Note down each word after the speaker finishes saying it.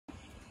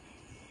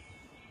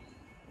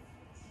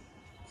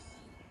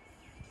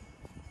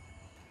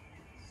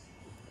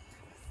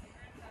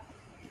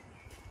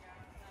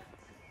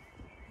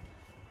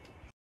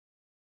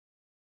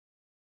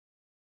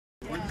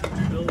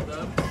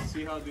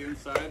see how the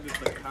inside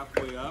is like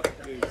halfway up?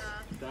 Is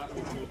that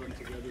will hold them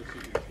together so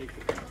you can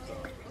take the caps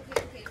off.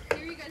 Okay,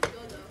 here you guys go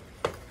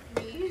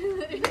though.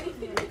 Me.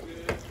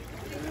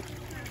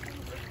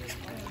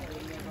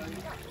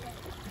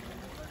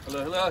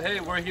 Hello, hello. Hey,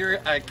 we're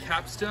here at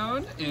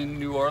Capstone in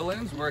New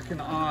Orleans working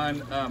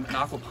on an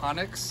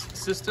aquaponics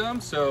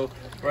system. So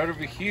right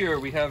over here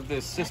we have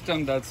this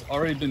system that's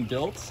already been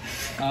built.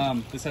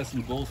 This has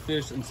some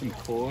goldfish and some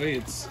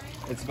koi.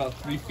 It's about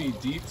 3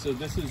 feet deep. So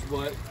this is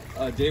what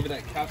David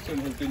at Capstone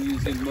has been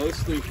using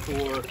mostly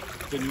for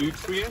the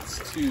nutrients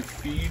to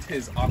feed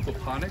his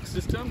aquaponics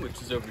system,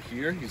 which is over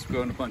here. He's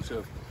grown a bunch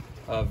of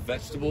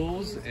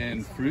vegetables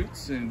and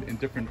fruits and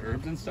different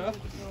herbs and stuff.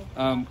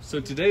 So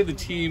today the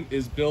team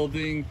is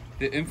building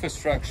the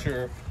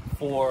infrastructure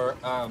for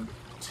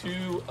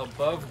 2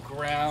 above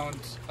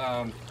ground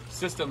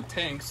system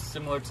tanks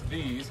similar to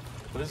these.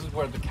 But this is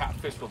where the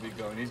catfish will be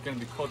going. He's going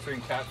to be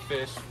culturing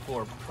catfish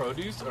for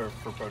produce, or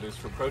for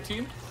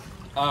protein.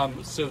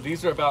 So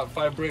these are about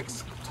 5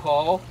 bricks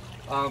tall.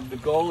 The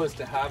goal is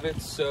to have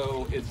it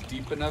so it's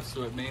deep enough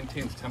so it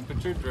maintains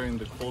temperature during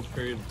the cold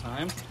period of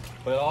time.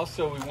 But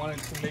also we wanted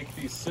to make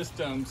these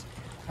systems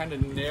kind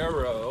of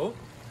narrow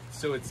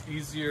so it's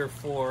easier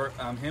for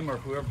him or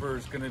whoever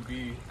is going to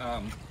be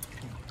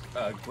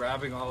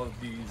grabbing all of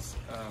these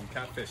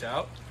catfish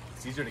out.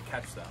 It's easier to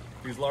catch them.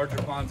 These larger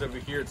ponds over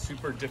here, it's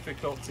super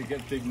difficult to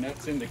get big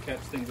nets in to catch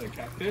things like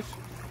catfish.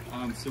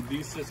 So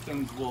these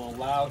systems will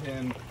allow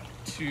him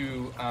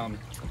to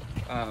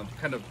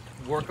kind of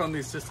work on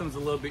these systems a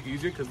little bit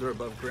easier because they're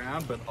above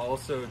ground, but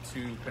also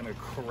to kind of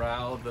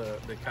corral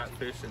the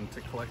catfish and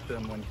to collect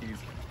them when he's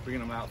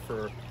bringing them out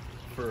for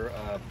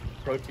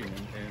protein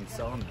and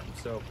selling them.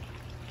 So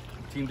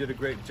the team did a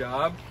great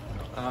job.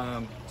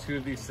 2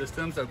 of these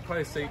systems, I'd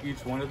probably say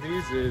each one of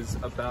these is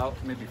about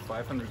maybe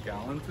 500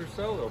 gallons or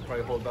so. They'll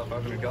probably hold about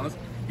 500 gallons.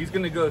 He's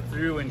going to go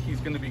through and he's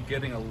going to be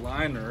getting a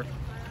liner,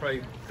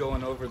 probably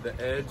going over the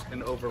edge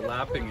and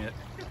overlapping it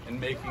and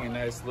making a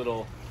nice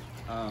little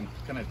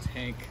kind of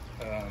tank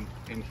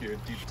in here,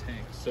 deep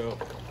tank. So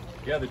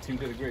yeah, the team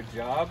did a great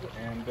job,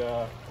 and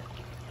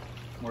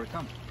more to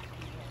come.